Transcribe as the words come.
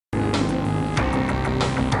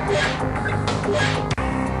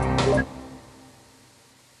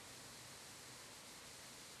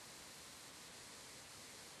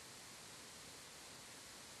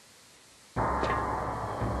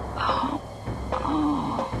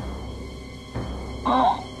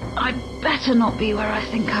I'd better not be where I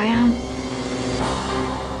think I am.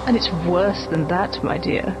 And it's worse than that, my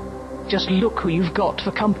dear. Just look who you've got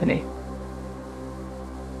for company.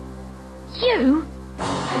 You?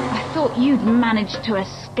 I thought you'd managed to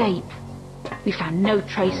escape. We found no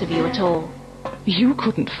trace of you at all. You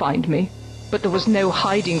couldn't find me, but there was no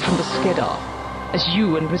hiding from the Skedar, as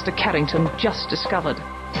you and Mr. Carrington just discovered.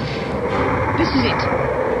 This is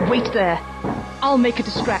it. Wait there. I'll make a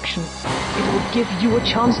distraction. It will give you a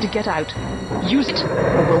chance to get out. Use it,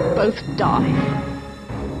 or we'll both die.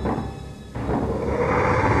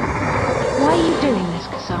 Why are you doing this,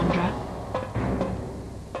 Cassandra?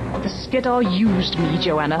 The Skedar used me,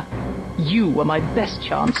 Joanna. You were my best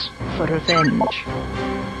chance for revenge.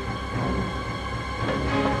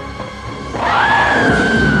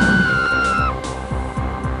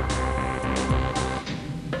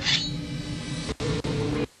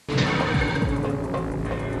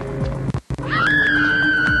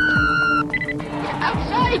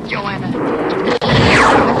 Outside, Joanna!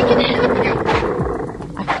 I can help you!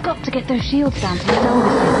 I've got to get those shields down to Miss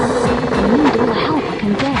Elvis. I need all the help I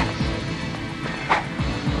can get.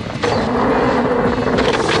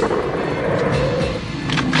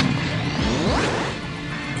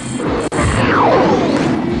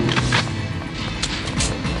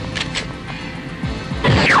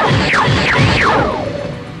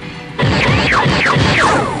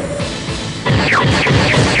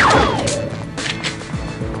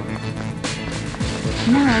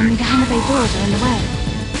 Now only the hangar bay doors are in the way.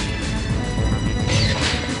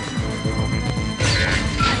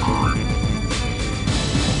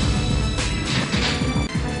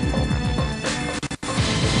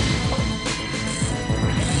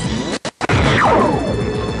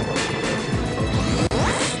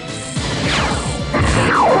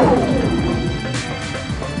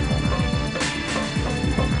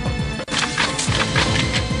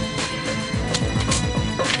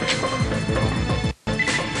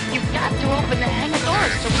 Open the hangar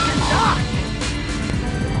doors so we can dock.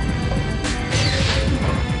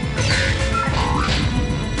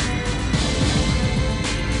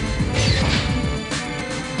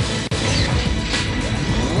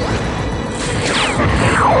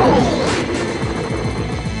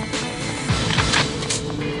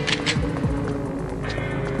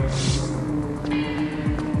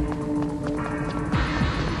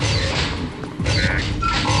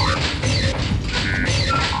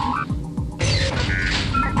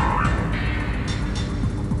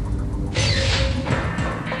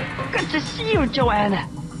 To see you, Joanna.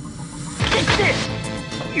 Take this.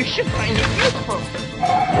 You should find it useful.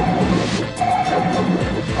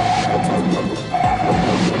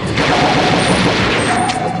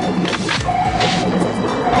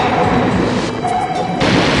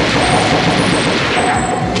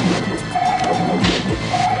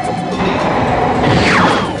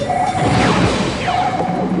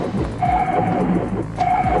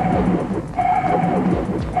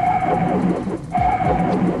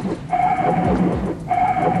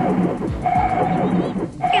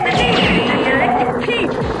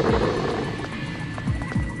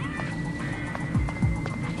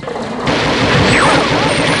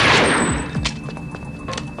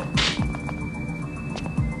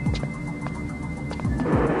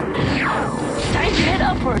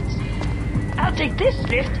 Upwards. I'll take this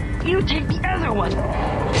lift, you take the other one.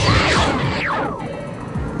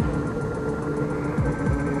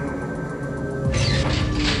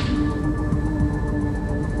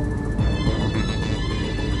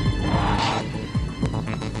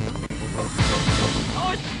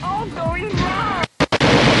 Oh, it's all going wrong.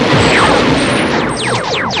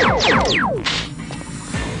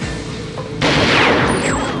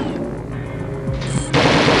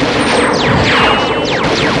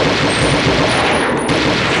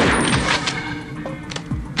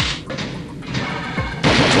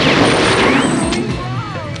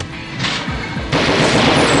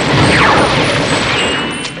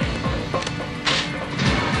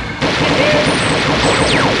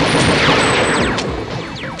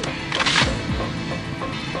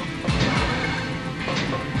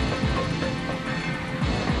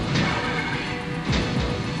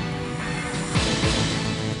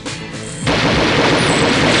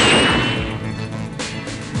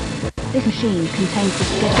 This machine contains the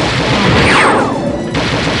schedule.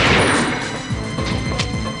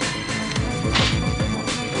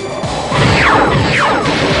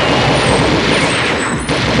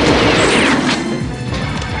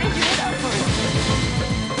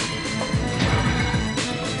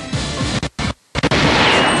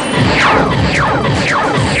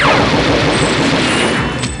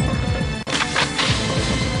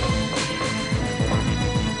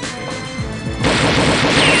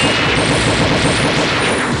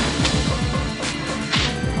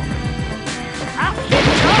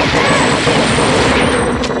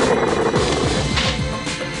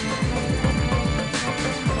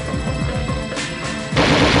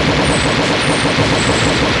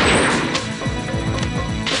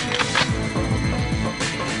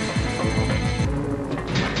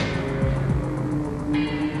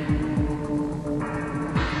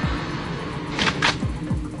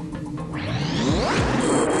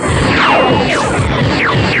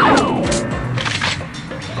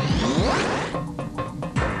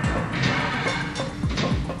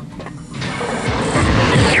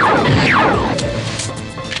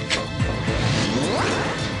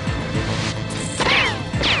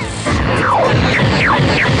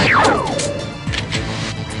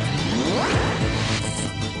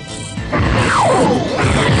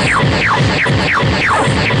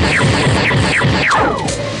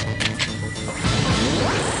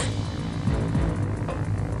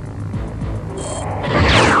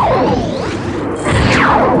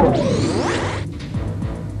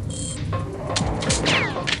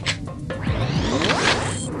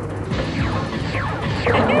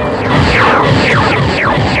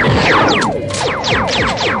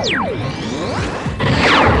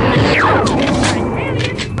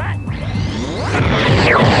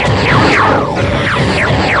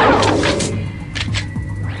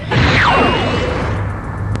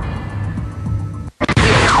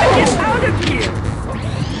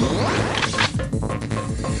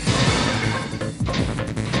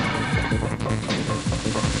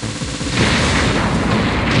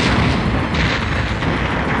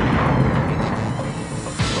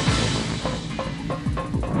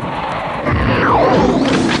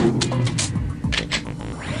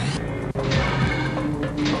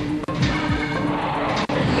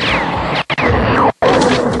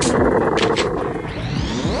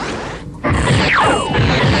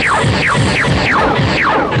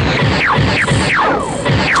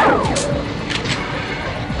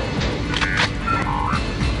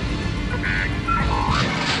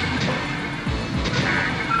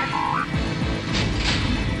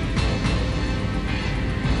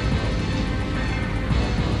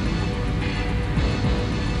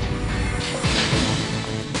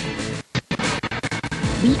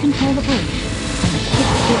 We control the bridge, and the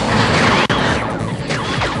ship gives us.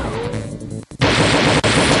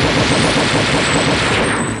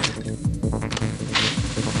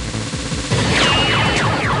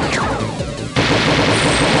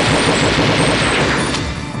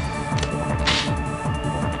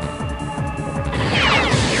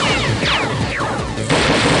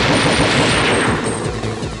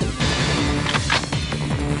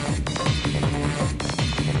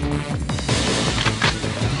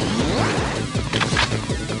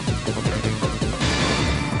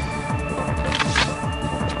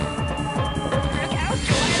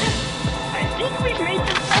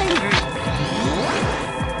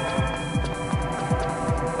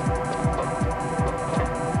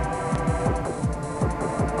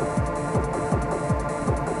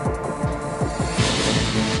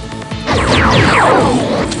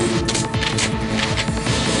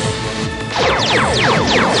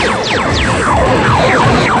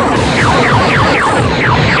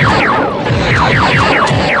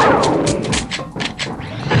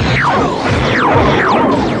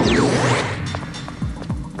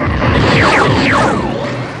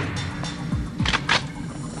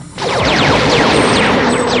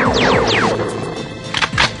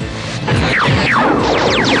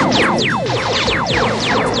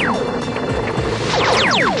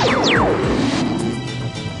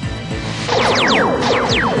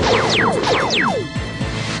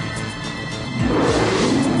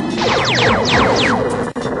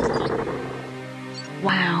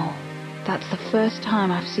 Wow, that's the first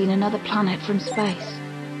time I've seen another planet from space.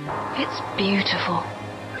 It's beautiful.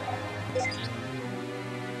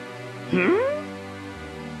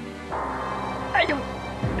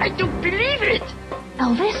 I don't believe it!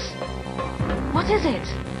 Elvis? What is it?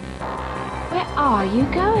 Where are you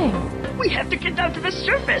going? We have to get down to the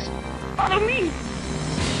surface! Follow me!